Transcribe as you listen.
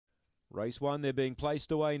Race 1, they're being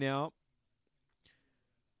placed away now.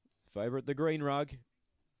 Favourite the green rug.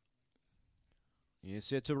 Yeah,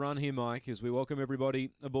 set to run here, Mike, as we welcome everybody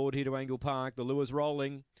aboard here to Angle Park. The lure's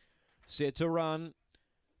rolling. Set to run.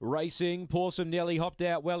 Racing. Pawsome Nelly hopped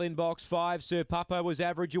out well in box 5. Sir Papa was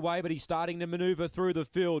average away, but he's starting to manoeuvre through the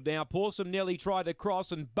field. Now, Pawsome Nelly tried to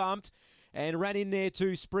cross and bumped and ran in there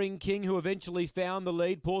to Spring King, who eventually found the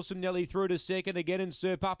lead. Pawsome Nelly through to second again, and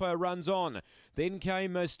Sir Papa runs on. Then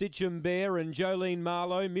came Stitchem Bear and Jolene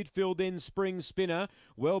Marlowe. Midfield then Spring Spinner.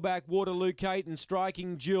 Well back Waterloo Kate and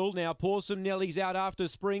Striking Jill. Now Pawsome Nelly's out after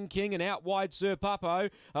Spring King and out wide Sir Papo.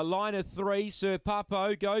 A line of 3. Sir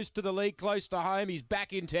Papo goes to the lead close to home. He's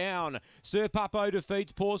back in town. Sir Papo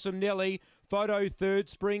defeats Pawsome Nelly. Photo third.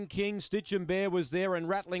 Spring King. Stitchem Bear was there and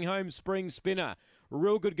rattling home Spring Spinner.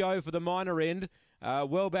 Real good go for the minor end.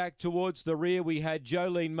 Well back towards the rear we had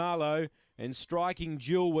Jolene Marlowe, and Striking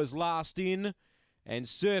Jill was last in. And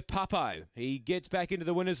Sir Papo, he gets back into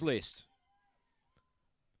the winners list.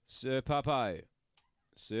 Sir Papo.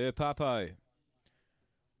 Sir Papo.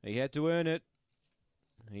 He had to earn it.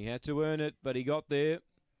 He had to earn it, but he got there.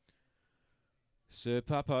 Sir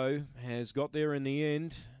Papo has got there in the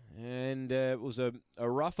end, and it was a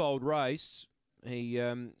rough old race. He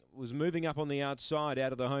was moving up on the outside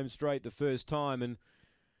out of the home straight the first time, and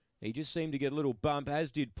he just seemed to get a little bump,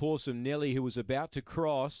 as did Pawsome Nelly, who was about to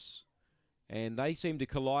cross, and they seemed to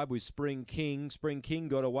collide with Spring King. Spring King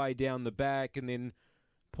got away down the back, and then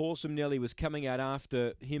Pawsome Nelly was coming out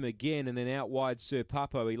after him again, and then out wide Sir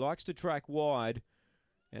Papo. He likes to track wide,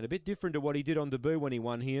 and a bit different to what he did on debut when he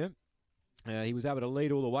won here. He was able to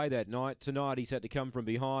lead all the way that night. Tonight he's had to come from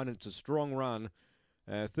behind, and it's a strong run.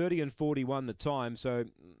 30 and 41 the time, so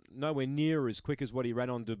nowhere near as quick as what he ran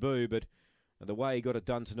on debut, but the way he got it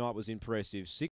done tonight was impressive.